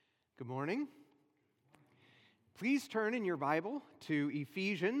Good morning. Please turn in your Bible to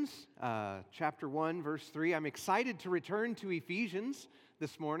Ephesians chapter 1, verse 3. I'm excited to return to Ephesians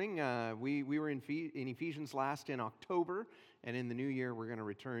this morning. We were in Ephesians last in October, and in the new year we're going to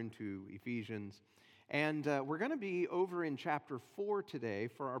return to Ephesians. And we're going to be over in chapter 4 today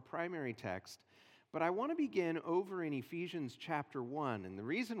for our primary text. But I want to begin over in Ephesians chapter 1. And the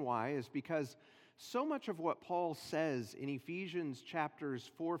reason why is because so much of what Paul says in Ephesians chapters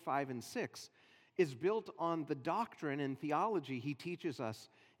 4, 5, and 6 is built on the doctrine and theology he teaches us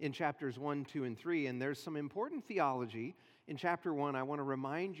in chapters 1, 2, and 3. And there's some important theology in chapter 1 I want to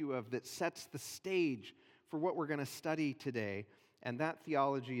remind you of that sets the stage for what we're going to study today. And that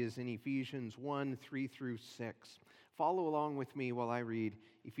theology is in Ephesians 1, 3 through 6. Follow along with me while I read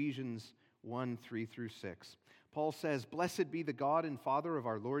Ephesians 1, 3 through 6. Paul says, "Blessed be the God and Father of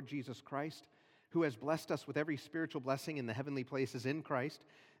our Lord Jesus Christ, who has blessed us with every spiritual blessing in the heavenly places in Christ,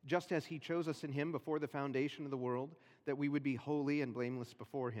 just as he chose us in him before the foundation of the world, that we would be holy and blameless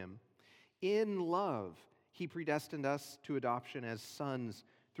before him. In love, he predestined us to adoption as sons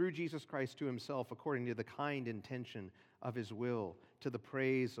through Jesus Christ to himself, according to the kind intention of his will, to the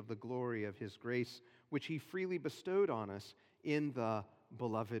praise of the glory of his grace, which he freely bestowed on us in the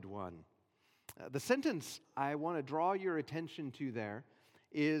Beloved One." The sentence I want to draw your attention to there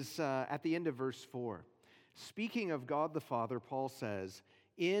is at the end of verse 4. Speaking of God the Father, Paul says,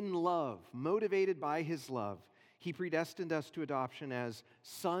 "In love, motivated by his love, he predestined us to adoption as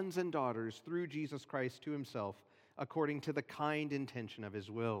sons and daughters through Jesus Christ to himself, according to the kind intention of his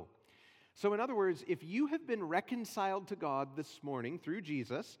will." So in other words, if you have been reconciled to God this morning through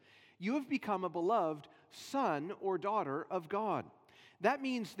Jesus, you have become a beloved son or daughter of God. That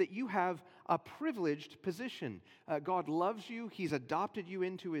means that you have a privileged position. God loves you. He's adopted you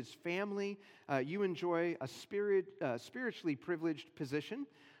into his family. You enjoy a spiritually privileged position.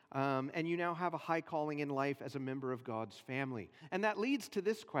 And you now have a high calling in life as a member of God's family. And that leads to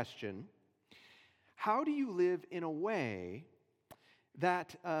this question: how do you live in a way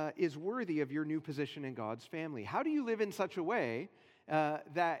that is worthy of your new position in God's family? How do you live in such a way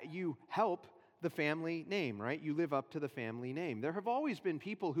that you help the family name, right? You live up to the family name. There have always been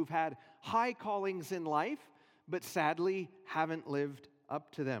people who've had high callings in life, but sadly haven't lived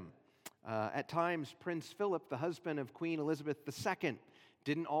up to them. At times, Prince Philip, the husband of Queen Elizabeth II,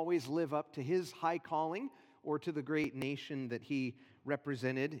 didn't always live up to his high calling or to the great nation that he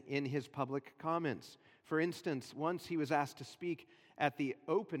represented in his public comments. For instance, once he was asked to speak at the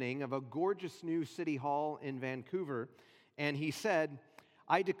opening of a gorgeous new city hall in Vancouver, and he said,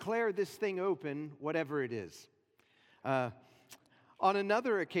 "I declare this thing open, whatever it is." On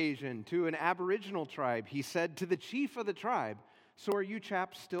another occasion, to an Aboriginal tribe, he said to the chief of the tribe, "So are you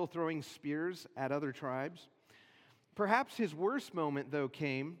chaps still throwing spears at other tribes?" Perhaps his worst moment, though,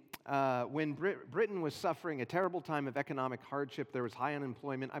 came when Britain was suffering a terrible time of economic hardship. There was high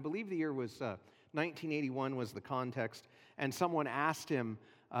unemployment. I believe the year was 1981 was the context, and someone asked him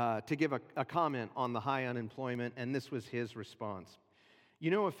to give a comment on the high unemployment, and this was his response.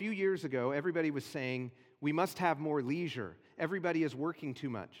 "You know, a few years ago, everybody was saying, we must have more leisure. Everybody is working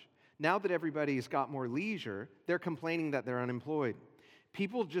too much. Now that everybody's got more leisure, they're complaining that they're unemployed.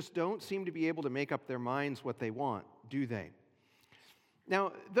 People just don't seem to be able to make up their minds what they want, do they?"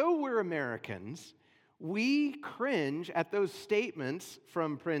 Now, though we're Americans, we cringe at those statements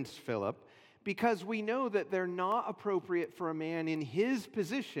from Prince Philip because we know that they're not appropriate for a man in his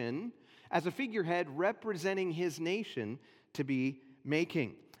position as a figurehead representing his nation to be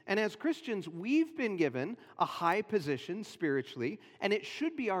making. And as Christians, we've been given a high position spiritually, and it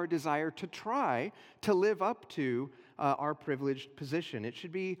should be our desire to try to live up to our privileged position. It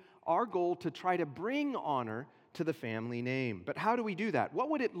should be our goal to try to bring honor to the family name. But how do we do that?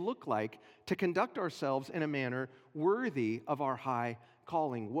 What would it look like to conduct ourselves in a manner worthy of our high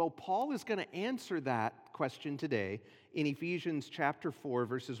calling? Well, Paul is going to answer that question today in Ephesians chapter 4,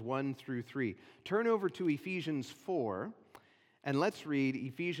 verses 1 through 3. Turn over to Ephesians 4. And let's read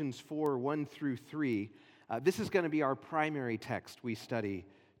Ephesians 4, 1 through 3. This is going to be our primary text we study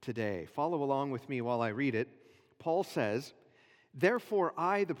today. Follow along with me while I read it. Paul says, "Therefore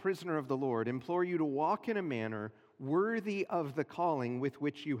I, the prisoner of the Lord, implore you to walk in a manner worthy of the calling with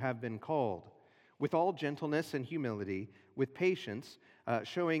which you have been called, with all gentleness and humility, with patience,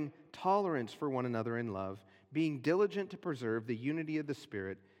 showing tolerance for one another in love, being diligent to preserve the unity of the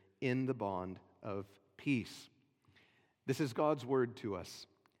Spirit in the bond of peace." This is God's word to us.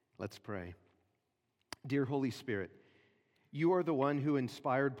 Let's pray. Dear Holy Spirit, you are the one who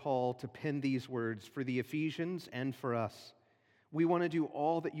inspired Paul to pen these words for the Ephesians and for us. We want to do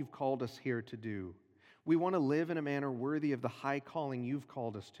all that you've called us here to do. We want to live in a manner worthy of the high calling you've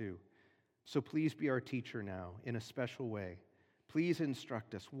called us to. So please be our teacher now in a special way. Please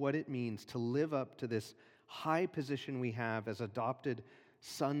instruct us what it means to live up to this high position we have as adopted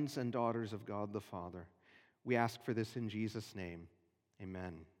sons and daughters of God the Father. We ask for this in Jesus' name.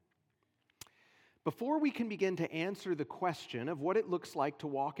 Amen. Before we can begin to answer the question of what it looks like to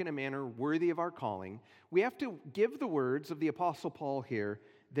walk in a manner worthy of our calling, we have to give the words of the Apostle Paul here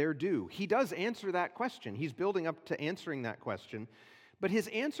their due. He does answer that question. He's building up to answering that question, but his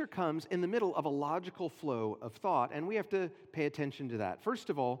answer comes in the middle of a logical flow of thought, and we have to pay attention to that. First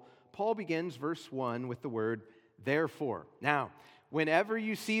of all, Paul begins verse 1 with the word, therefore. Now, whenever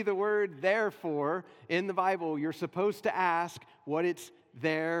you see the word therefore in the Bible, you're supposed to ask what it's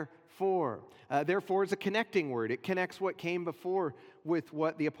there for. Therefore is a connecting word. It connects what came before with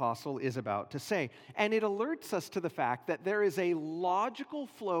what the apostle is about to say. And it alerts us to the fact that there is a logical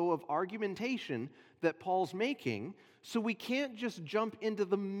flow of argumentation that Paul's making, so we can't just jump into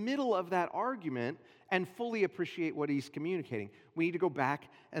the middle of that argument and fully appreciate what he's communicating. We need to go back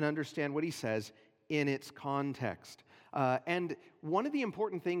and understand what he says in its context. And one of the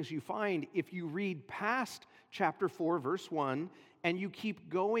important things you find if you read past chapter 4, verse 1, and you keep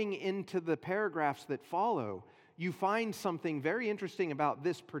going into the paragraphs that follow, you find something very interesting about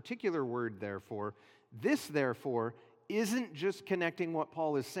this particular word, therefore. This, therefore, isn't just connecting what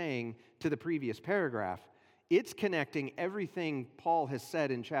Paul is saying to the previous paragraph. It's connecting everything Paul has said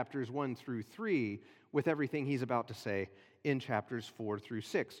in chapters 1 through 3 with everything he's about to say in chapters 4 through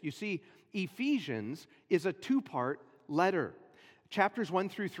 6. You see, Ephesians is a two-part letter. Chapters 1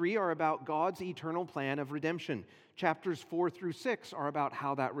 through 3 are about God's eternal plan of redemption. Chapters 4 through 6 are about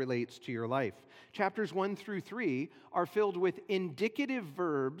how that relates to your life. Chapters 1 through 3 are filled with indicative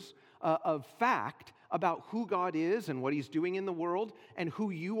verbs of fact about who God is and what He's doing in the world and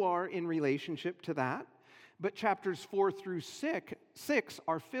who you are in relationship to that. But chapters 4 through 6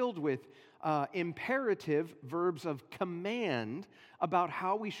 are filled with imperative verbs of command about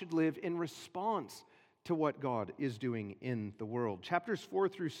how we should live in response to what God is doing in the world. Chapters 4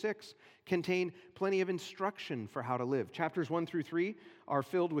 through 6 contain plenty of instruction for how to live. Chapters 1 through 3 are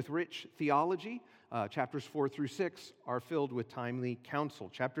filled with rich theology. Chapters 4 through 6 are filled with timely counsel.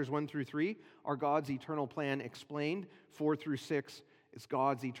 Chapters 1 through 3 are God's eternal plan explained. 4 through 6 is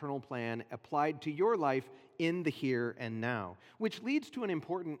God's eternal plan applied to your life in the here and now, which leads to an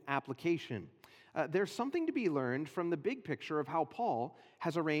important application. There's something to be learned from the big picture of how Paul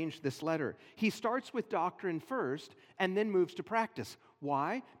has arranged this letter. He starts with doctrine first and then moves to practice.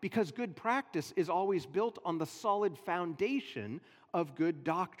 Why? Because good practice is always built on the solid foundation of good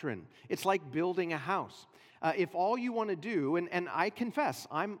doctrine. It's like building a house. If all you want to do, and I confess,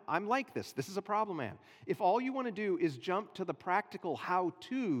 I'm like this. This is a problem, man. If all you want to do is jump to the practical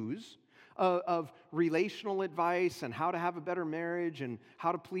how-tos of relational advice and how to have a better marriage and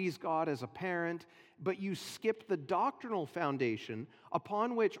how to please God as a parent, but you skip the doctrinal foundation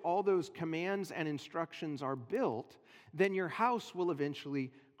upon which all those commands and instructions are built, then your house will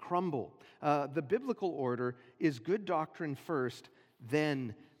eventually crumble. The biblical order is good doctrine first,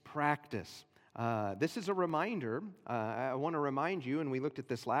 then practice. This is a reminder. I want to remind you, and we looked at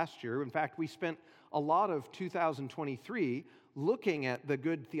this last year. In fact, we spent a lot of 2023 looking at the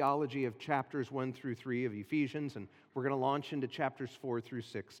good theology of chapters 1 through 3 of Ephesians, and we're going to launch into chapters 4 through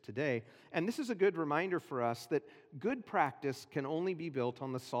 6 today. And this is a good reminder for us that good practice can only be built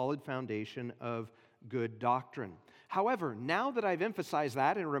on the solid foundation of good doctrine. However, now that I've emphasized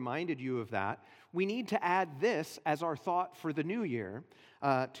that and reminded you of that, we need to add this as our thought for the new year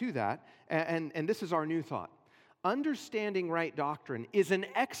to that, and this is our new thought. Understanding right doctrine is an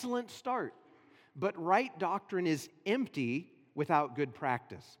excellent start, but right doctrine is empty without good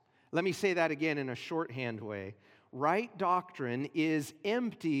practice. Let me say that again in a shorthand way. Right doctrine is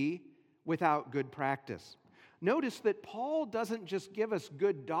empty without good practice. Notice that Paul doesn't just give us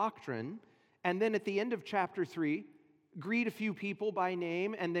good doctrine and then at the end of chapter 3 greet a few people by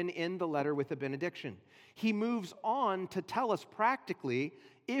name and then end the letter with a benediction. He moves on to tell us practically,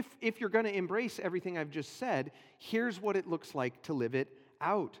 if you're going to embrace everything I've just said, here's what it looks like to live it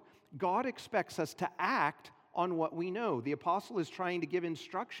out. God expects us to act on what we know. The apostle is trying to give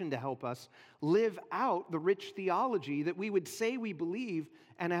instruction to help us live out the rich theology that we would say we believe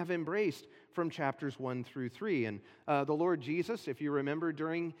and have embraced from chapters 1 through 3. And the Lord Jesus, if you remember,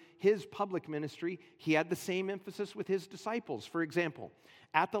 during his public ministry, he had the same emphasis with his disciples. For example,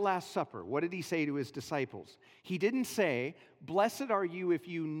 at the Last Supper, what did he say to his disciples? He didn't say, "Blessed are you if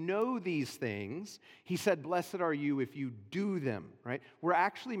you know these things." He said, "Blessed are you if you do them," right? We're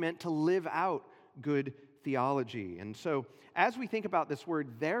actually meant to live out good theology. And so, as we think about this word,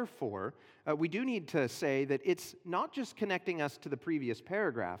 therefore, we do need to say that it's not just connecting us to the previous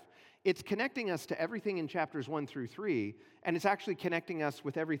paragraph, it's connecting us to everything in chapters 1 through 3, and it's actually connecting us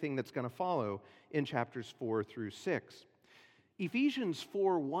with everything that's going to follow in chapters 4 through 6. Ephesians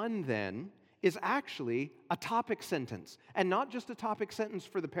 4:1 then is actually a topic sentence, and not just a topic sentence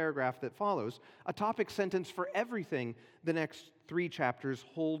for the paragraph that follows, a topic sentence for everything the next 3 chapters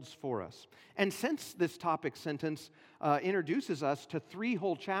holds for us. And since this topic sentence introduces us to 3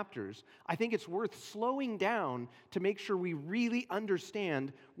 whole chapters, I think it's worth slowing down to make sure we really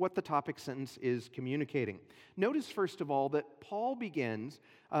understand what the topic sentence is communicating. Notice, first of all, that Paul begins,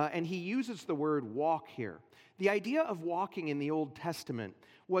 and he uses the word walk here. The idea of walking in the Old Testament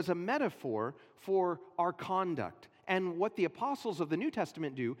was a metaphor for our conduct. And what the apostles of the New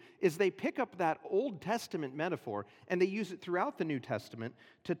Testament do is they pick up that Old Testament metaphor and they use it throughout the New Testament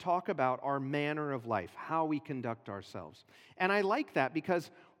to talk about our manner of life, how we conduct ourselves. And I like that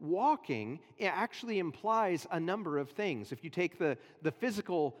because walking actually implies a number of things. If you take the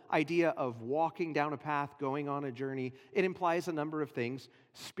physical idea of walking down a path, going on a journey, it implies a number of things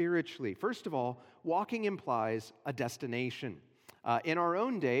spiritually. First of all, walking implies a destination. In our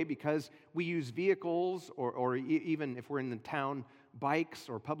own day, because we use vehicles or even if we're in the town, bikes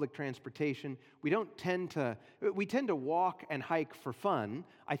or public transportation, we tend to walk and hike for fun,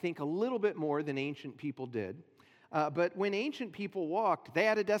 I think a little bit more than ancient people did. But when ancient people walked, they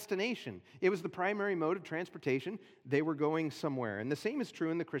had a destination. It was the primary mode of transportation. They were going somewhere. And the same is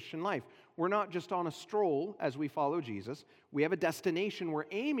true in the Christian life. We're not just on a stroll as we follow Jesus. We have a destination we're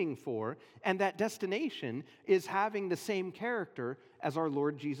aiming for, and that destination is having the same character as our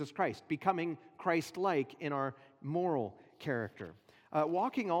Lord Jesus Christ, becoming Christ-like in our moral character.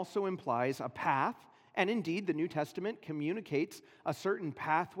 Walking also implies a path. And indeed, the New Testament communicates a certain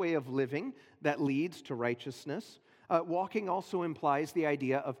pathway of living that leads to righteousness. Walking also implies the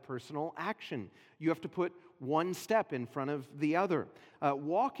idea of personal action. You have to put one step in front of the other.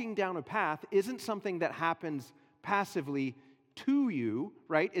 Walking down a path isn't something that happens passively to you,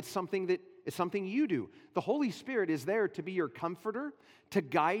 right? It's something you do. The Holy Spirit is there to be your comforter, to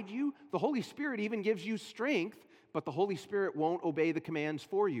guide you. The Holy Spirit even gives you strength, but the Holy Spirit won't obey the commands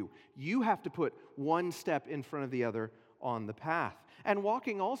for you. You have to put one step in front of the other on the path. And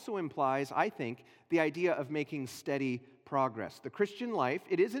walking also implies, I think, the idea of making steady progress. The Christian life,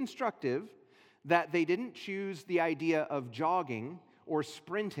 it is instructive that they didn't choose the idea of jogging or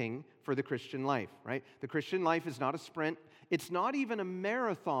sprinting for the Christian life, right? The Christian life is not a sprint. It's not even a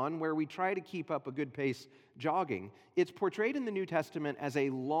marathon where we try to keep up a good pace jogging. It's portrayed in the New Testament as a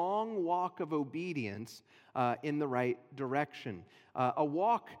long walk of obedience in the right direction. A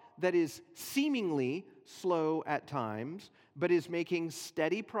walk that is seemingly slow at times, but is making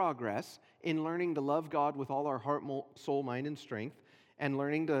steady progress in learning to love God with all our heart, soul, mind, and strength, and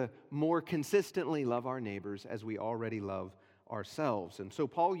learning to more consistently love our neighbors as we already love ourselves. And so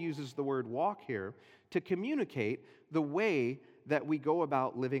Paul uses the word walk here to communicate the way that we go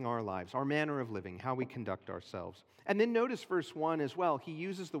about living our lives, our manner of living, how we conduct ourselves. And then notice verse 1 as well. He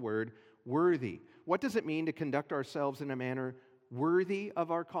uses the word worthy. What does it mean to conduct ourselves in a manner worthy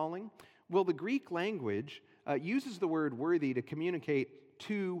of our calling? Well, the Greek language uses the word worthy to communicate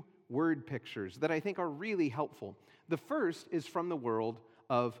 2 word pictures that I think are really helpful. The first is from the world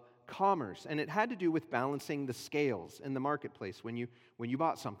of commerce, and it had to do with balancing the scales in the marketplace when you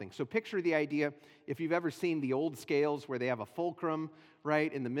bought something. So picture the idea, if you've ever seen the old scales where they have a fulcrum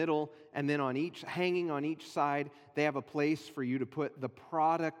right in the middle, and then hanging on each side, they have a place for you to put the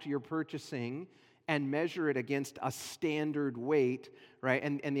product you're purchasing and measure it against a standard weight, right?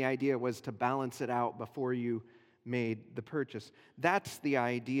 And the idea was to balance it out before you made the purchase. That's the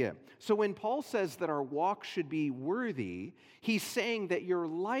idea. So when Paul says that our walk should be worthy, he's saying that your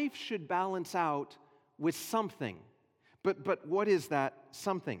life should balance out with something. But what is that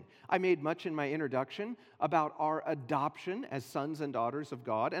something? I made much in my introduction about our adoption as sons and daughters of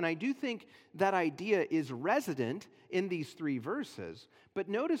God, and I do think that idea is resident in these 3 verses. But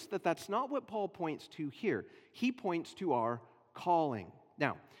notice that that's not what Paul points to here. He points to our calling.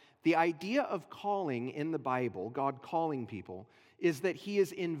 Now, the idea of calling in the Bible, God calling people, is that he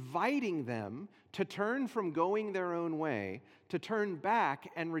is inviting them to turn from going their own way, to turn back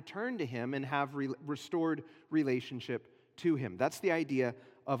and return to him and have restored relationship to him. That's the idea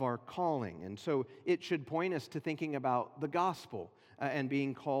of our calling. And so it should point us to thinking about the gospel and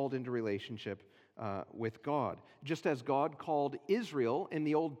being called into relationship with God. Just as God called Israel in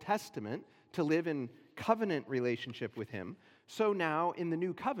the Old Testament to live in covenant relationship with him, so now in the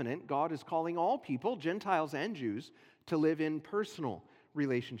new covenant, God is calling all people, Gentiles and Jews, to live in personal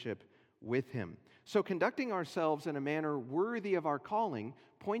relationship with him. So conducting ourselves in a manner worthy of our calling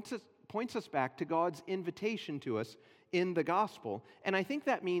points us back to God's invitation to us in the gospel. And I think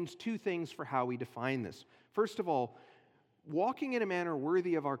that means two things for how we define this. First of all, walking in a manner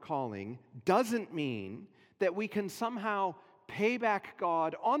worthy of our calling doesn't mean that we can somehow pay back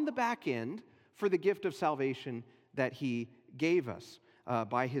God on the back end for the gift of salvation that He gave us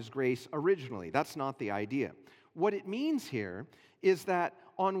by His grace originally. That's not the idea. What it means here is that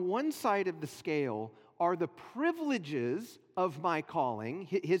on one side of the scale are the privileges of my calling,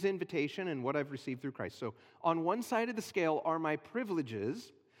 His invitation and what I've received through Christ. So on one side of the scale are my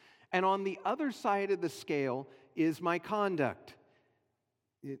privileges, and on the other side of the scale is my conduct.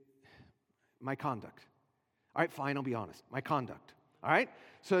 My conduct. All right, fine, I'll be honest. My conduct. All right?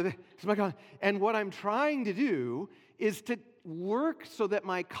 So it's my conduct. And what I'm trying to do is to work so that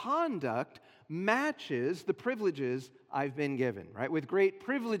my conduct matches the privileges I've been given, right? With great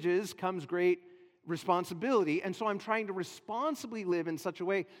privileges comes great responsibility, and so I'm trying to responsibly live in such a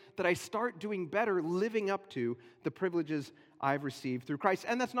way that I start doing better living up to the privileges I've received through Christ.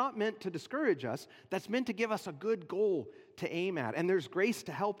 And that's not meant to discourage us. That's meant to give us a good goal to aim at, and there's grace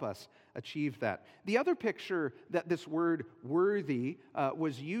to help us achieve that. The other picture that this word worthy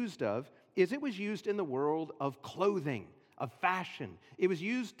was used of is it was used in the world of clothing, of fashion. It was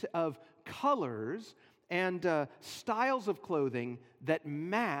used of colors and styles of clothing that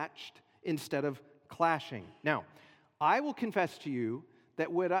matched instead of clashing. Now, I will confess to you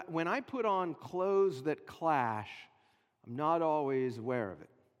that when I put on clothes that clash, I'm not always aware of it.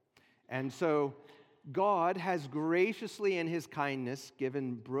 And so God has graciously in His kindness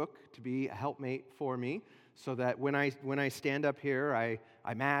given Brooke to be a helpmate for me so that when I stand up here,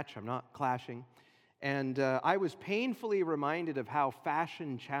 I match, I'm not clashing. And I was painfully reminded of how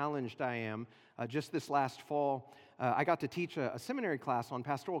fashion challenged I am just this last fall. I got to teach a seminary class on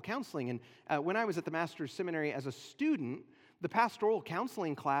pastoral counseling, and when I was at the Master's Seminary as a student, the pastoral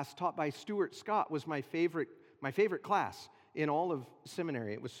counseling class taught by Stuart Scott was my favorite class in all of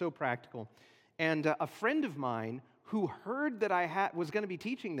seminary. It was so practical. And a friend of mine who heard that I was going to be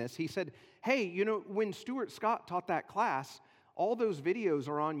teaching this, he said, hey, you know, when Stuart Scott taught that class, all those videos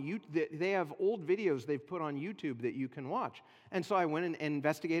are on YouTube. They have old videos they've put on YouTube that you can watch. And so I went and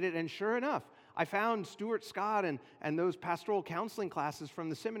investigated, and sure enough, I found Stuart Scott and those pastoral counseling classes from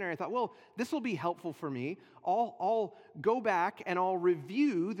the seminary. I thought, well, this will be helpful for me. I'll go back and I'll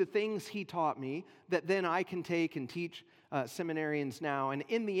review the things he taught me that then I can take and teach seminarians now. And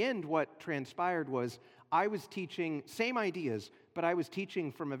in the end, what transpired was I was teaching same ideas, but I was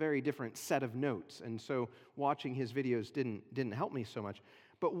teaching from a very different set of notes. And so watching his videos didn't help me so much.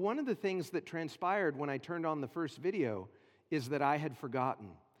 But one of the things that transpired when I turned on the first video is that I had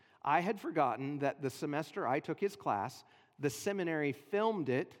forgotten. I had forgotten that the semester I took his class, the seminary filmed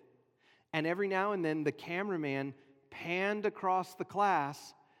it, and every now and then the cameraman panned across the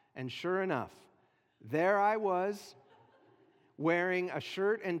class, and sure enough, there I was wearing a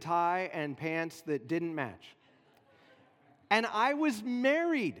shirt and tie and pants that didn't match. And I was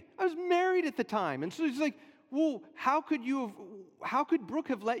married. I was married at the time. And so he's like, well, how could Brooke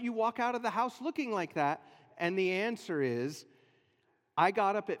have let you walk out of the house looking like that? And the answer is, I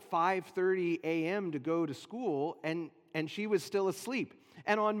got up at 5:30 a.m. to go to school, and she was still asleep.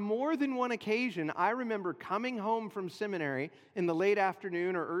 And on more than one occasion, I remember coming home from seminary in the late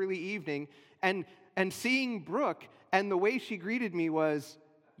afternoon or early evening and seeing Brooke, and the way she greeted me was,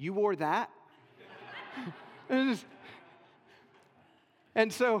 "You wore that?" And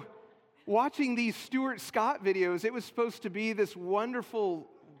so, watching these Stuart Scott videos, it was supposed to be this wonderful,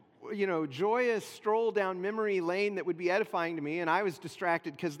 joyous stroll down memory lane that would be edifying to me, and I was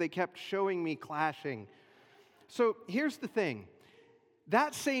distracted because they kept showing me clashing. So here's the thing.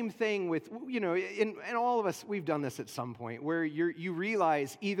 That same thing with, in all of us, we've done this at some point, where you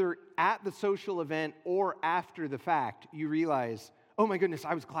realize either at the social event or after the fact, you realize, oh my goodness,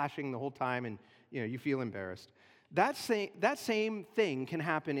 I was clashing the whole time, and you feel embarrassed. That same thing can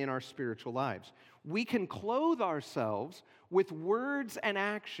happen in our spiritual lives. We can clothe ourselves with words and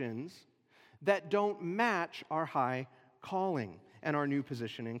actions that don't match our high calling and our new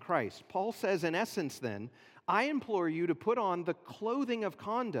position in Christ. Paul says, in essence, then, I implore you to put on the clothing of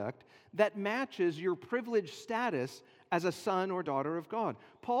conduct that matches your privileged status as a son or daughter of God.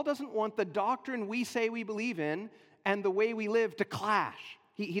 Paul doesn't want the doctrine we say we believe in and the way we live to clash.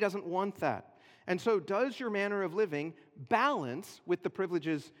 He doesn't want that. And so does your manner of living balance with the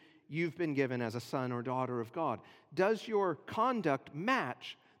privileges you've been given as a son or daughter of God? Does your conduct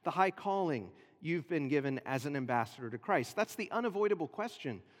match the high calling you've been given as an ambassador to Christ? That's the unavoidable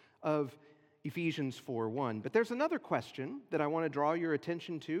question of Ephesians 4:1. But there's another question that I want to draw your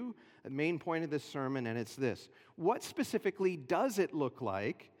attention to the main point of this sermon, and it's this. What specifically does it look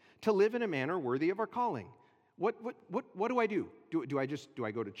like to live in a manner worthy of our calling? What do I do? Do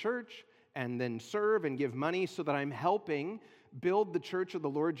I go to church and then serve and give money so that I'm helping build the church of the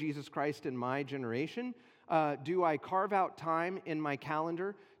Lord Jesus Christ in my generation? Do I carve out time in my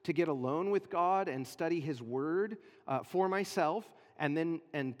calendar to get alone with God and study His Word for myself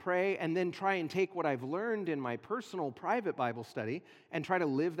and pray and then try and take what I've learned in my personal private Bible study and try to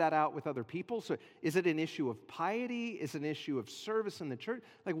live that out with other people? So is it an issue of piety? Is it an issue of service in the church?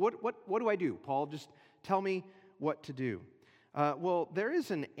 Like what do I do? Paul, just tell me what to do. Well, there is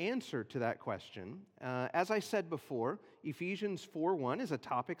an answer to that question. As I said before, Ephesians 4:1 is a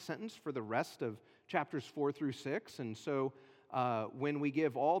topic sentence for the rest of chapters 4 through 6. And so when we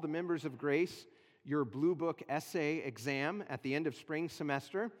give all the members of Grace your Blue Book essay exam at the end of spring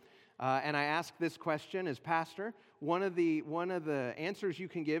semester, and I ask this question as pastor, one of the answers you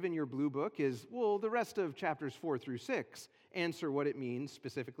can give in your Blue Book is, well, the rest of chapters 4 through 6 answer what it means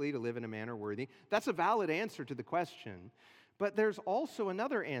specifically to live in a manner worthy. That's a valid answer to the question. But there's also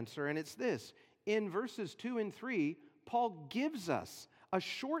another answer, and it's this. In verses 2 and 3, Paul gives us a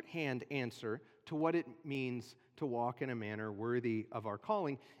shorthand answer to what it means to walk in a manner worthy of our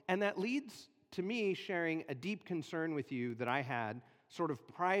calling. And that leads to me sharing a deep concern with you that I had sort of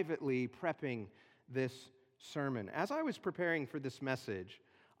privately prepping this sermon. As I was preparing for this message,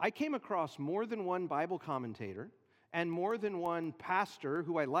 I came across more than one Bible commentator and more than one pastor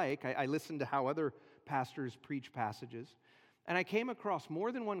who I like. I listen to how other pastors preach passages. And I came across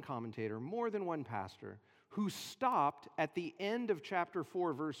more than one commentator, more than one pastor, who stopped at the end of chapter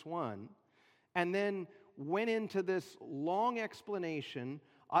 4, verse 1, and then went into this long explanation,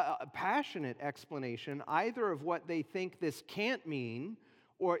 a passionate explanation, either of what they think this can't mean,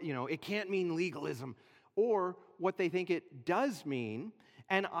 or, it can't mean legalism, or what they think it does mean.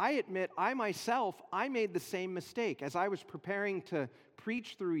 And I admit, I made the same mistake. As I was preparing to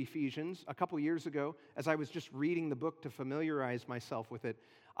preach through Ephesians a couple years ago, as I was just reading the book to familiarize myself with it,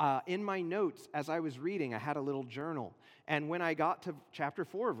 in my notes as I was reading, I had a little journal. And when I got to chapter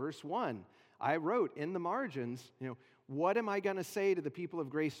 4, verse 1, I wrote in the margins, what am I going to say to the people of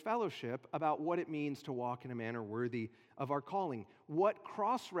Grace Fellowship about what it means to walk in a manner worthy of our calling? What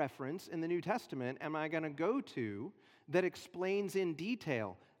cross-reference in the New Testament am I going to go to that explains in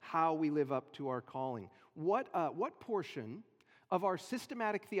detail how we live up to our calling? What portion of our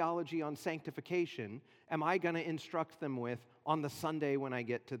systematic theology on sanctification am I going to instruct them with on the Sunday when I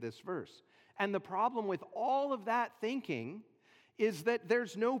get to this verse? And the problem with all of that thinking is that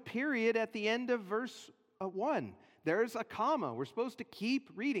there's no period at the end of verse 1. There's a comma. We're supposed to keep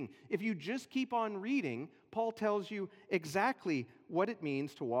reading. If you just keep on reading, Paul tells you exactly what it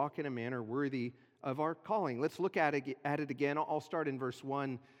means to walk in a manner worthy of our calling. Let's look at it again. I'll start in verse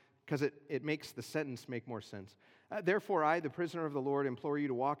 1 because it makes the sentence make more sense. Therefore, I, the prisoner of the Lord, implore you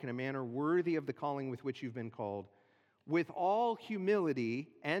to walk in a manner worthy of the calling with which you've been called, with all humility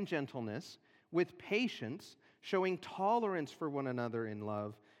and gentleness, with patience, showing tolerance for one another in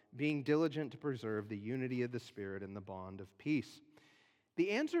love, being diligent to preserve the unity of the Spirit and the bond of peace.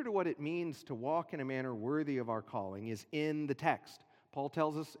 The answer to what it means to walk in a manner worthy of our calling is in the text. Paul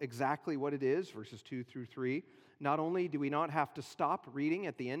tells us exactly what it is, verses 2 through 3. Not only do we not have to stop reading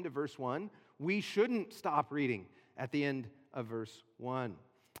at the end of verse 1, we shouldn't stop reading at the end of verse 1.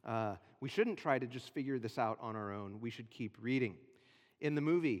 We shouldn't try to just figure this out on our own. We should keep reading. In the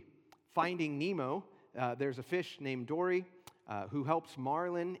movie Finding Nemo, there's a fish named Dory who helps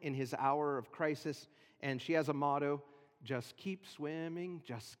Marlin in his hour of crisis, and she has a motto, just keep swimming,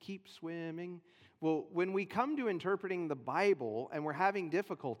 just keep swimming. Well, when we come to interpreting the Bible and we're having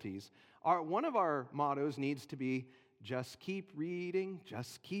difficulties, one of our mottos needs to be, just keep reading,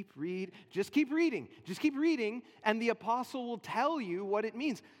 just keep reading, just keep reading, just keep reading, and the apostle will tell you what it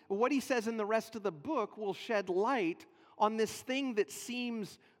means. What he says in the rest of the book will shed light on this thing that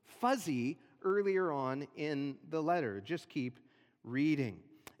seems fuzzy earlier on in the letter. Just keep reading.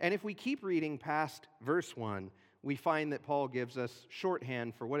 And if we keep reading past verse 1, we find that Paul gives us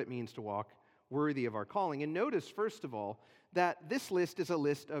shorthand for what it means to walk worthy of our calling. And notice, first of all, that this list is a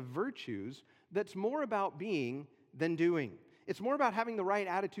list of virtues that's more about being than doing. It's more about having the right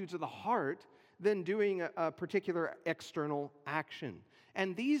attitudes of the heart than doing a particular external action.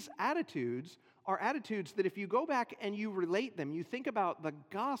 And these attitudes are attitudes that if you go back and you relate them, you think about the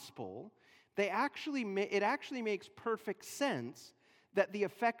gospel, it actually makes perfect sense that the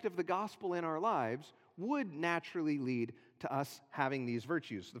effect of the gospel in our lives would naturally lead to us having these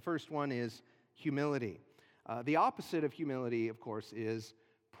virtues. The first one is humility. The opposite of humility, of course, is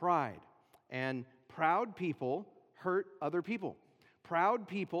pride. And proud people hurt other people. Proud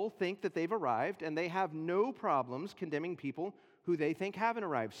people think that they've arrived, and they have no problems condemning people who they think haven't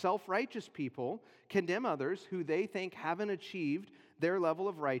arrived. Self-righteous people condemn others who they think haven't achieved their level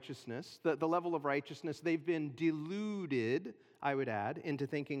of righteousness, the level of righteousness they've been deluded, I would add, into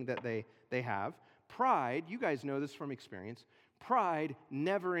thinking that they have. Pride, you guys know this from experience, pride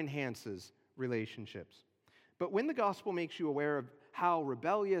never enhances relationships. But when the gospel makes you aware of how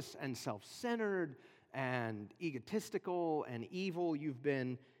rebellious and self-centered and egotistical and evil you've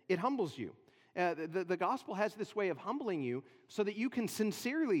been, it humbles you. The gospel has this way of humbling you so that you can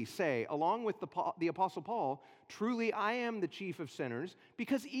sincerely say, along with the Apostle Paul, truly I am the chief of sinners,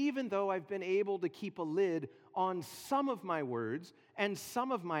 because even though I've been able to keep a lid on some of my words and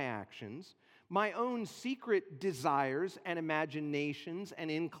some of my actions, my own secret desires and imaginations and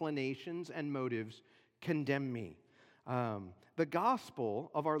inclinations and motives condemn me. The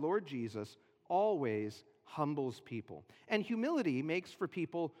gospel of our Lord Jesus always humbles people. And humility makes for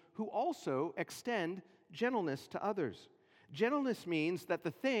people who also extend gentleness to others. Gentleness means that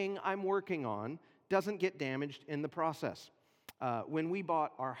the thing I'm working on doesn't get damaged in the process. When we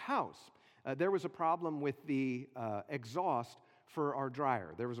bought our house, there was a problem with the exhaust for our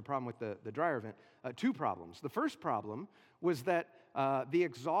dryer. There was a problem with the dryer vent. Two problems. The first problem was that the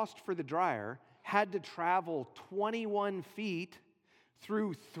exhaust for the dryer had to travel 21 feet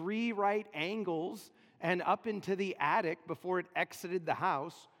through 3 right angles and up into the attic before it exited the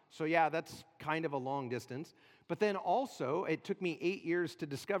house. So yeah, that's kind of a long distance. But then also, it took me 8 years to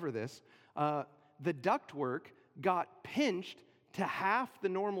discover this, the ductwork got pinched to half the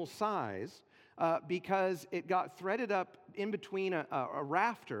normal size because it got threaded up in between a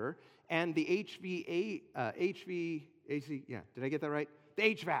rafter and the HVAC, did I get that right?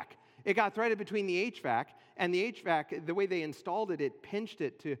 The HVAC. It got threaded between the HVAC, and the HVAC, the way they installed it, it pinched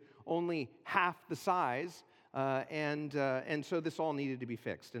it to only half the size, and so this all needed to be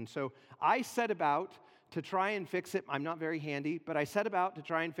fixed. And so I set about to try and fix it. I'm not very handy, but I set about to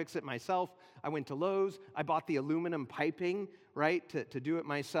try and fix it myself. I went to Lowe's. I bought the aluminum piping, right, to do it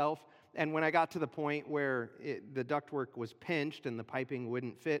myself. And when I got to the point where the ductwork was pinched and the piping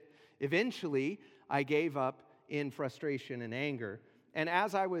wouldn't fit, eventually I gave up in frustration and anger. And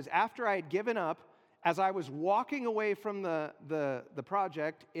after I had given up, as I was walking away from the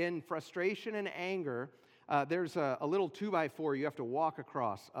project in frustration and anger, there's a little 2x4 you have to walk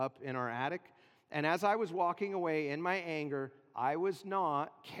across up in our attic. And as I was walking away in my anger, I was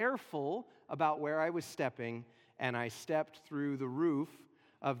not careful about where I was stepping, and I stepped through the roof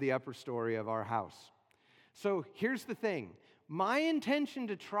of the upper story of our house. So here's the thing. My intention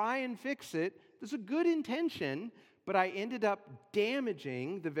to try and fix it was a good intention, but I ended up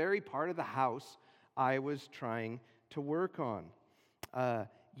damaging the very part of the house I was trying to work on.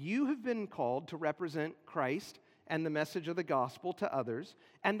 You have been called to represent Christ and the message of the gospel to others,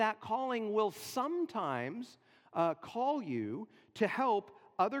 and that calling will sometimes call you to help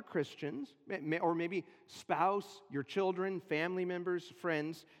other Christians, or maybe spouse, your children, family members,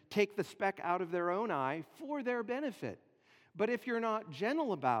 friends, take the speck out of their own eye for their benefit. But if you're not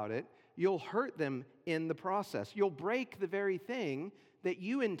gentle about it, you'll hurt them in the process. You'll break the very thing that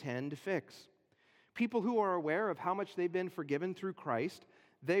you intend to fix. People who are aware of how much they've been forgiven through Christ,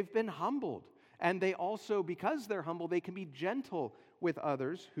 they've been humbled. And they also, because they're humble, they can be gentle with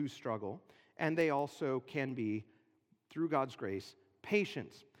others who struggle. And they also can be, through God's grace,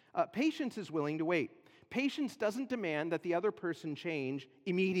 patience. Patience is willing to wait. Patience doesn't demand that the other person change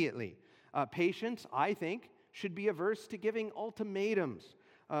immediately. Patience, I think, should be averse to giving ultimatums.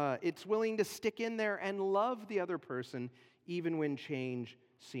 It's willing to stick in there and love the other person even when change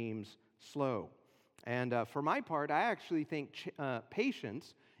seems slow. And for my part, I actually think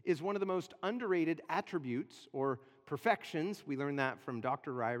patience is one of the most underrated attributes or perfections. We learned that from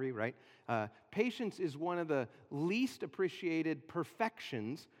Dr. Ryrie, right? Patience is one of the least appreciated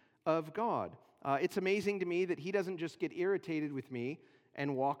perfections of God. It's amazing to me that He doesn't just get irritated with me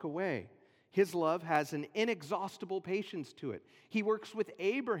and walk away. His love has an inexhaustible patience to it. He works with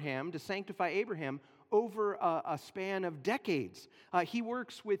Abraham to sanctify Abraham over a span of decades. He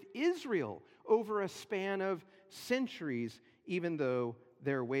works with Israel over a span of centuries, even though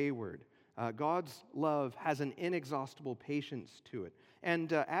they're wayward. God's love has an inexhaustible patience to it.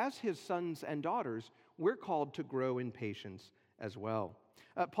 And as His sons and daughters, we're called to grow in patience as well.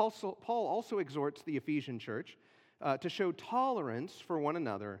 Paul also exhorts the Ephesian church to show tolerance for one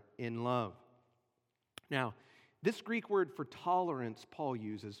another in love. Now, this Greek word for tolerance Paul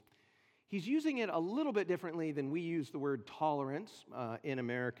uses, he's using it a little bit differently than we use the word tolerance in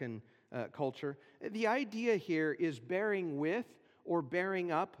American culture. The idea here is bearing with or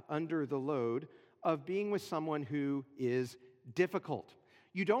bearing up under the load of being with someone who is difficult.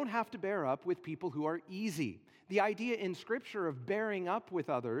 You don't have to bear up with people who are easy. The idea in Scripture of bearing up with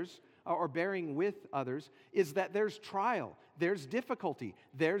others or bearing with others is that there's trial, there's difficulty,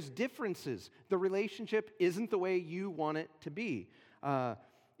 there's differences. The relationship isn't the way you want it to be.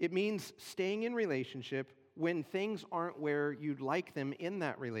 It means staying in relationship when things aren't where you'd like them in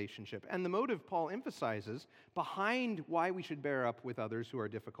that relationship. And the motive Paul emphasizes behind why we should bear up with others who are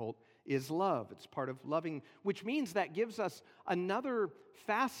difficult is love. It's part of loving, which means that gives us another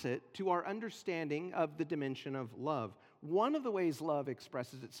facet to our understanding of the dimension of love. One of the ways love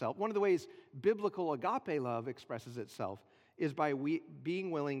expresses itself, one of the ways biblical agape love expresses itself, is by being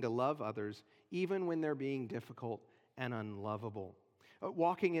willing to love others even when they're being difficult and unlovable.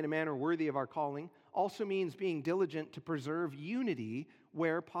 Walking in a manner worthy of our calling also means being diligent to preserve unity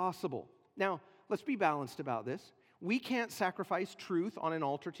where possible. Now, let's be balanced about this. We can't sacrifice truth on an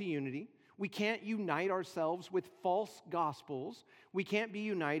altar to unity. We can't unite ourselves with false gospels. We can't be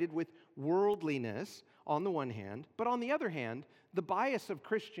united with worldliness on the one hand. But on the other hand, the bias of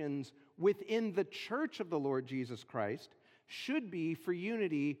Christians within the church of the Lord Jesus Christ should be for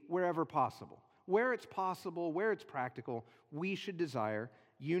unity wherever possible. Where it's possible, where it's practical, we should desire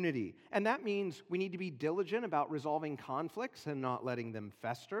unity. And that means we need to be diligent about resolving conflicts and not letting them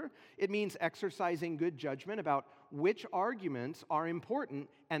fester. It means exercising good judgment about which arguments are important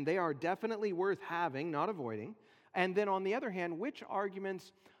and they are definitely worth having, not avoiding. And then on the other hand, which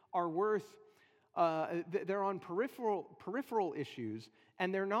arguments are worth, they're on peripheral issues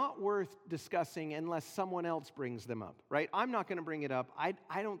and they're not worth discussing unless someone else brings them up, right? I'm not going to bring it up.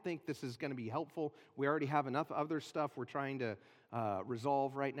 I don't think this is going to be helpful. We already have enough other stuff we're trying to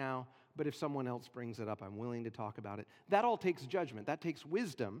resolve right now. But if someone else brings it up, I'm willing to talk about it. That all takes judgment. That takes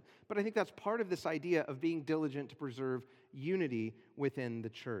wisdom. But I think that's part of this idea of being diligent to preserve unity within the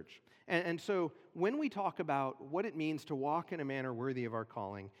church. And so when we talk about what it means to walk in a manner worthy of our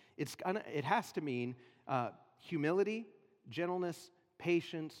calling, it has to mean humility, gentleness,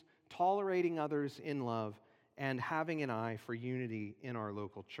 patience, tolerating others in love, and having an eye for unity in our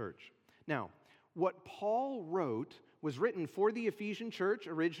local church. Now, what Paul wrote was written for the Ephesian church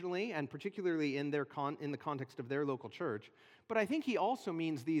originally, and particularly in the context of their local church. But I think he also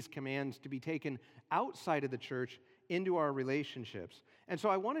means these commands to be taken outside of the church into our relationships. And so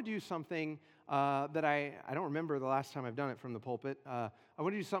I want to do something that I don't remember the last time I've done it from the pulpit. I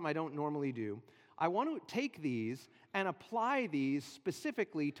want to do something I don't normally do. I want to take these and apply these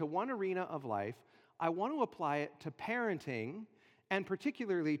specifically to one arena of life. I want to apply it to parenting, and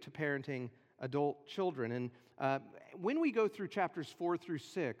particularly to parenting adult children. And when we go through chapters 4 through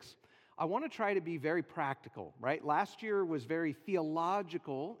 6, I want to try to be very practical, right? Last year was very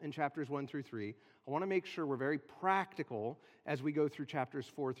theological in chapters 1 through 3. I want to make sure we're very practical as we go through chapters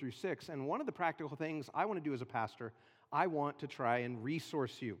 4 through 6. And one of the practical things I want to do as a pastor, I want to try and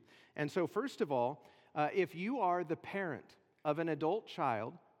resource you. And so first of all, if you are the parent of an adult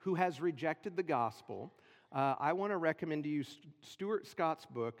child who has rejected the gospel, I want to recommend to you Stuart Scott's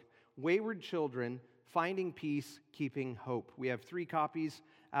book, Wayward Children, Finding Peace, Keeping Hope. We have 3 copies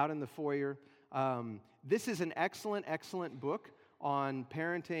out in the foyer. This is an excellent book on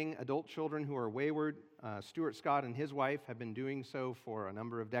parenting adult children who are wayward. Stuart Scott and his wife have been doing so for a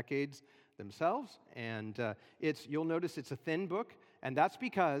number of decades themselves. And you'll notice it's a thin book, and that's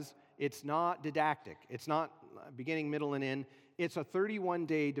because it's not didactic. It's not beginning, middle, and end. It's a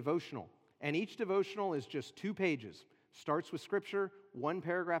 31-day devotional. And each devotional is just 2 pages. Starts with Scripture, 1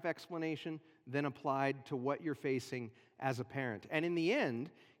 paragraph explanation, then applied to what you're facing as a parent. And in the end,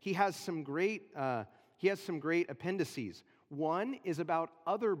 he has some great appendices. One is about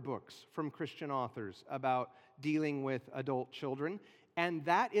other books from Christian authors about dealing with adult children. And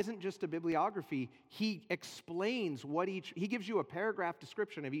that isn't just a bibliography. He explains he gives you a paragraph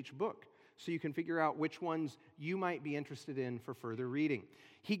description of each book so you can figure out which ones you might be interested in for further reading.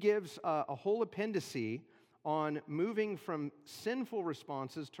 He gives a whole appendice on moving from sinful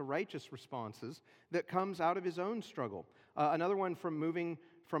responses to righteous responses that comes out of his own struggle. Another one from moving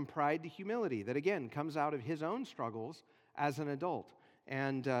from pride to humility that, again, comes out of his own struggles as an adult.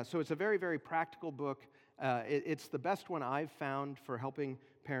 And so it's a very, very practical book. It's the best one I've found for helping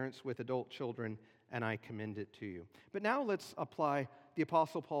parents with adult children, and I commend it to you. But now let's apply the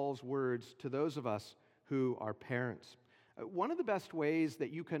Apostle Paul's words to those of us who are parents. One of the best ways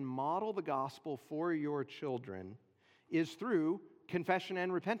that you can model the gospel for your children is through confession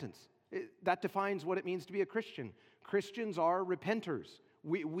and repentance. That defines what it means to be a Christian. Christians are repenters.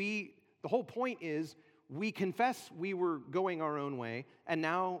 The whole point is we confess we were going our own way, and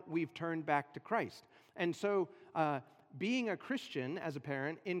now we've turned back to Christ. And so being a Christian as a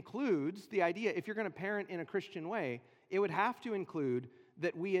parent includes the idea, if you're going to parent in a Christian way, it would have to include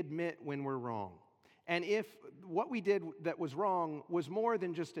that we admit when we're wrong. And if what we did that was wrong was more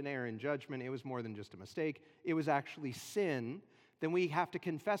than just an error in judgment, it was more than just a mistake, it was actually sin, then we have to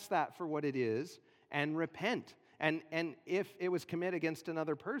confess that for what it is and repent. And if it was committed against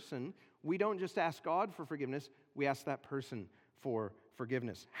another person, we don't just ask God for forgiveness, we ask that person for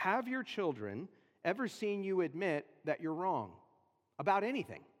forgiveness. Have your children ever seen you admit that you're wrong about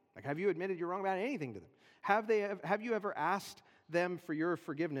anything? Like, have you admitted you're wrong about anything to them? Have you ever asked them for your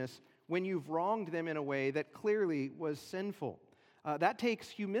forgiveness when you've wronged them in a way that clearly was sinful? That takes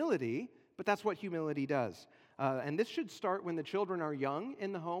humility, but that's what humility does. And this should start when the children are young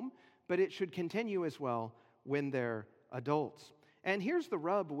in the home, but it should continue as well when they're adults. And here's the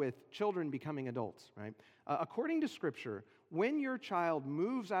rub with children becoming adults, right? According to Scripture, when your child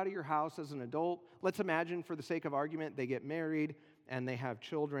moves out of your house as an adult, let's imagine for the sake of argument they get married and they have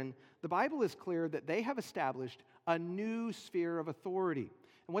children, the Bible is clear that they have established a new sphere of authority.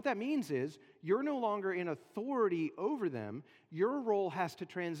 And what that means is you're no longer in authority over them. Your role has to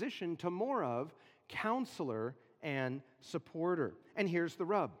transition to more of counselor and supporter. And here's the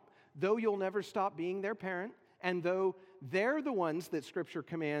rub. Though you'll never stop being their parent, and though they're the ones that Scripture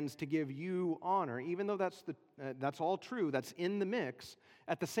commands to give you honor, even though that's all true, that's in the mix,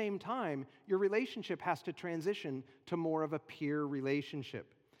 at the same time, your relationship has to transition to more of a peer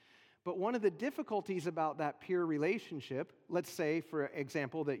relationship. But one of the difficulties about that peer relationship, let's say, for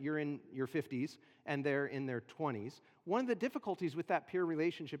example, that you're in your 50s and they're in their 20s, one of the difficulties with that peer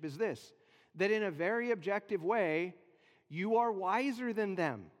relationship is this, that in a very objective way, you are wiser than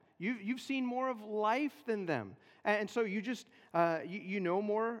them. You've seen more of life than them. And so you just, you know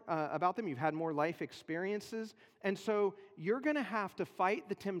more about them. You've had more life experiences. And so you're going to have to fight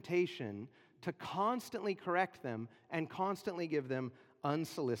the temptation to constantly correct them and constantly give them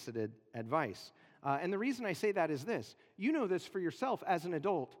unsolicited advice. And the reason I say that is this. You know this for yourself as an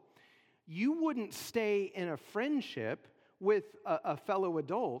adult. You wouldn't stay in a friendship with a fellow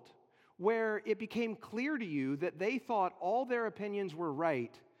adult where it became clear to you that they thought all their opinions were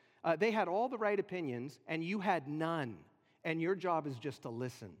right. They had all the right opinions, and you had none, and your job is just to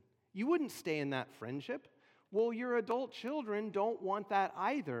listen. You wouldn't stay in that friendship. Well, your adult children don't want that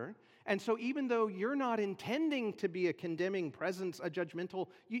either, and so even though you're not intending to be a condemning presence, a judgmental,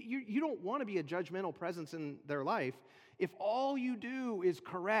 you don't want to be a judgmental presence in their life, if all you do is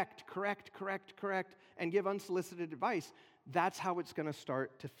correct, and give unsolicited advice, that's how it's going to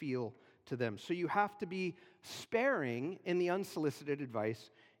start to feel to them. So you have to be sparing in the unsolicited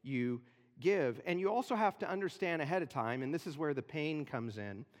advice you give. And you also have to understand ahead of time, and this is where the pain comes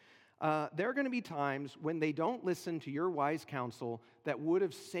in, there are going to be times when they don't listen to your wise counsel that would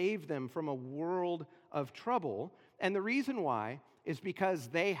have saved them from a world of trouble. And the reason why is because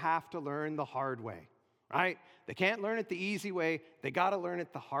they have to learn the hard way, right? They can't learn it the easy way. They got to learn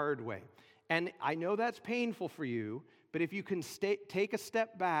it the hard way. And I know that's painful for you, but if you can take a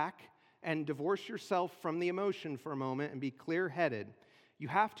step back and divorce yourself from the emotion for a moment and be clear-headed, you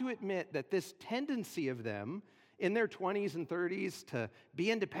have to admit that this tendency of them in their 20s and 30s to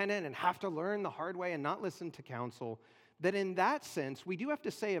be independent and have to learn the hard way and not listen to counsel, that in that sense, we do have to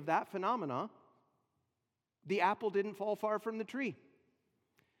say of that phenomena, the apple didn't fall far from the tree.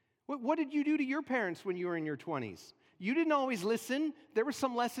 What did you do to your parents when you were in your 20s? You didn't always listen. There were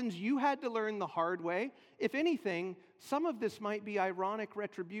some lessons you had to learn the hard way. If anything, some of this might be ironic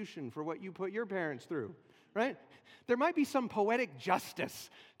retribution for what you put your parents through, right? There might be some poetic justice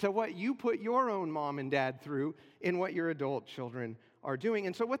to what you put your own mom and dad through in what your adult children are doing.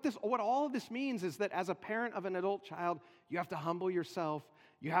 And so what all of this means is that as a parent of an adult child, you have to humble yourself.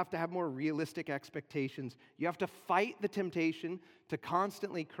 You have to have more realistic expectations. You have to fight the temptation to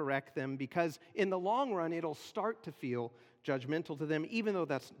constantly correct them because in the long run, it'll start to feel judgmental to them, even though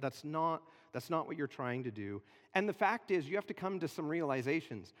that's not what you're trying to do. And the fact is, you have to come to some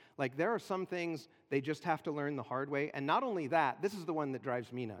realizations. Like, there are some things they just have to learn the hard way. And not only that, this is the one that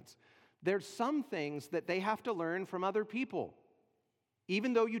drives me nuts. There's some things that they have to learn from other people.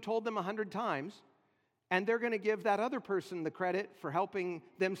 Even though you told them 100 times, and they're going to give that other person the credit for helping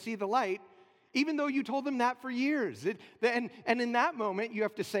them see the light, even though you told them that for years. And in that moment, you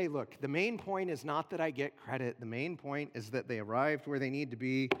have to say, look, the main point is not that I get credit. The main point is that they arrived where they need to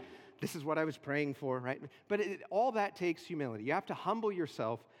be. This is what I was praying for, right? But all that takes humility. You have to humble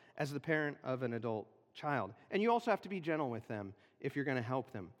yourself as the parent of an adult child. And you also have to be gentle with them if you're going to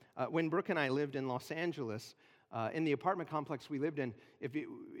help them. When Brooke and I lived in Los Angeles, in the apartment complex we lived in,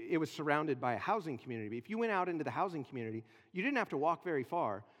 it was surrounded by a housing community. If you went out into the housing community, you didn't have to walk very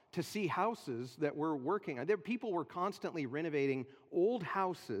far to see houses that were working. People were constantly renovating old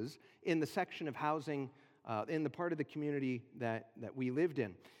houses in the section of housing in the part of the community that we lived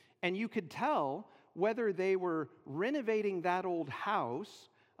in. And you could tell whether they were renovating that old house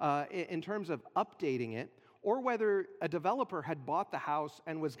in terms of updating it, or whether a developer had bought the house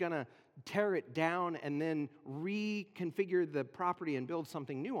and was going to tear it down and then reconfigure the property and build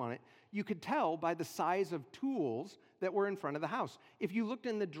something new on it. You could tell by the size of tools that were in front of the house. If you looked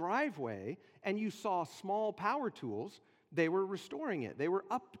in the driveway and you saw small power tools, they were restoring it. They were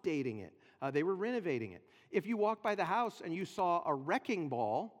updating it. They were renovating it. If you walked by the house and you saw a wrecking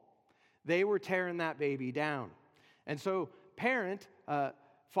ball, they were tearing that baby down. And so, parent,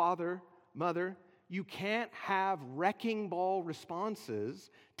 father, mother, you can't have wrecking ball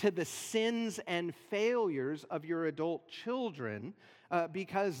responses to the sins and failures of your adult children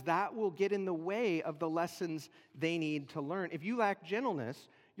because that will get in the way of the lessons they need to learn. If you lack gentleness,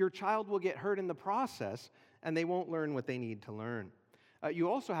 your child will get hurt in the process and they won't learn what they need to learn. You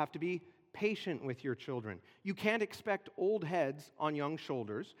also have to be patient with your children. You can't expect old heads on young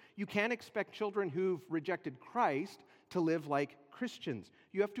shoulders. You can't expect children who've rejected Christ to live like Christians.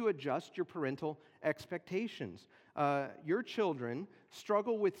 You have to adjust your parental expectations. Your children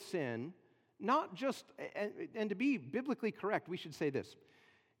struggle with sin, not just, and to be biblically correct, we should say this.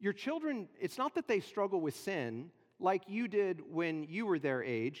 Your children, it's not that they struggle with sin like you did when you were their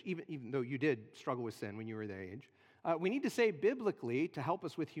age, even though you did struggle with sin when you were their age. We need to say biblically, to help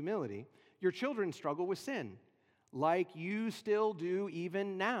us with humility, your children struggle with sin like you still do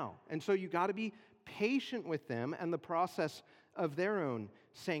even now. And so you got to be patient with them and the process of their own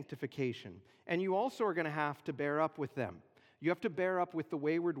sanctification. And you also are going to have to bear up with them. You have to bear up with the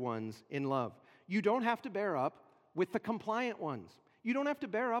wayward ones in love. You don't have to bear up with the compliant ones. You don't have to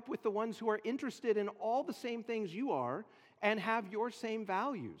bear up with the ones who are interested in all the same things you are and have your same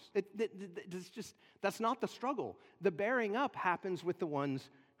values. That's not the struggle. The bearing up happens with the ones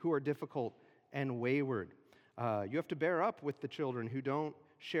who are difficult and wayward. You have to bear up with the children who don't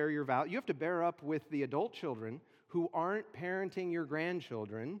share your value. You have to bear up with the adult children who aren't parenting your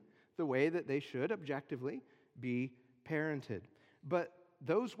grandchildren the way that they should objectively be parented. But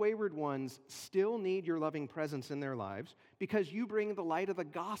those wayward ones still need your loving presence in their lives because you bring the light of the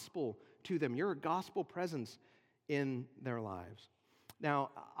gospel to them. You're a gospel presence in their lives.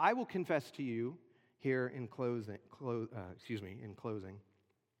 Now, I will confess to you here in closing,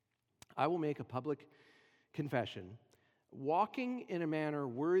 I will make a public confession. Walking in a manner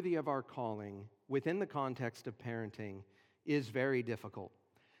worthy of our calling within the context of parenting is very difficult.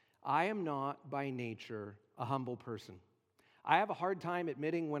 I am not by nature a humble person. I have a hard time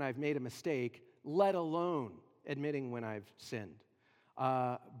admitting when I've made a mistake, let alone admitting when I've sinned.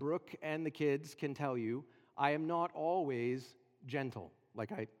 Brooke and the kids can tell you I am not always gentle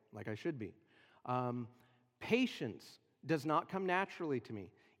like I should be. Patience does not come naturally to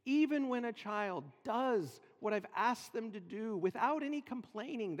me. Even when a child does what I've asked them to do without any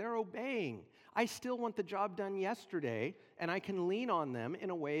complaining, they're obeying. I still want the job done yesterday, and I can lean on them in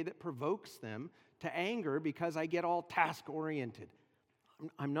a way that provokes them to anger because I get all task-oriented.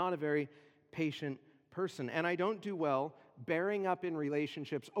 I'm not a very patient person, and I don't do well bearing up in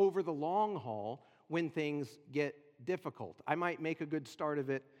relationships over the long haul when things get difficult. I might make a good start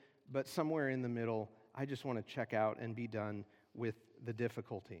of it, but somewhere in the middle, I just want to check out and be done with the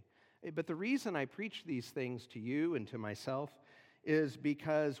difficulty. But the reason I preach these things to you and to myself is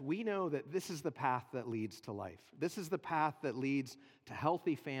because we know that this is the path that leads to life. This is the path that leads to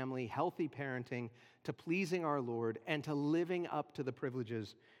healthy family, healthy parenting, to pleasing our Lord, and to living up to the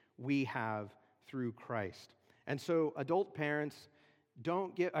privileges we have through Christ. And so parents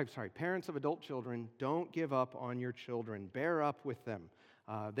of adult children, don't give up on your children. Bear up with them.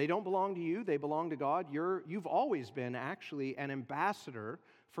 They don't belong to you, they belong to God. You've always been actually an ambassador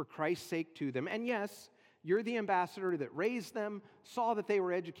for Christ's sake to them. And yes, you're the ambassador that raised them, saw that they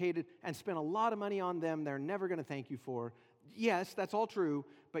were educated, and spent a lot of money on them they're never going to thank you for. Yes, that's all true,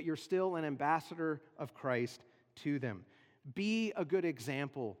 but you're still an ambassador of Christ to them. Be a good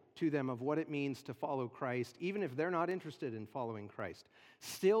example to them of what it means to follow Christ, even if they're not interested in following Christ.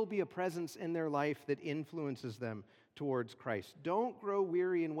 Still be a presence in their life that influences them towards Christ. Don't grow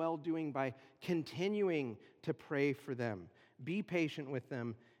weary in well-doing by continuing to pray for them. Be patient with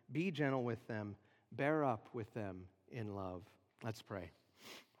them. Be gentle with them. Bear up with them in love. Let's pray.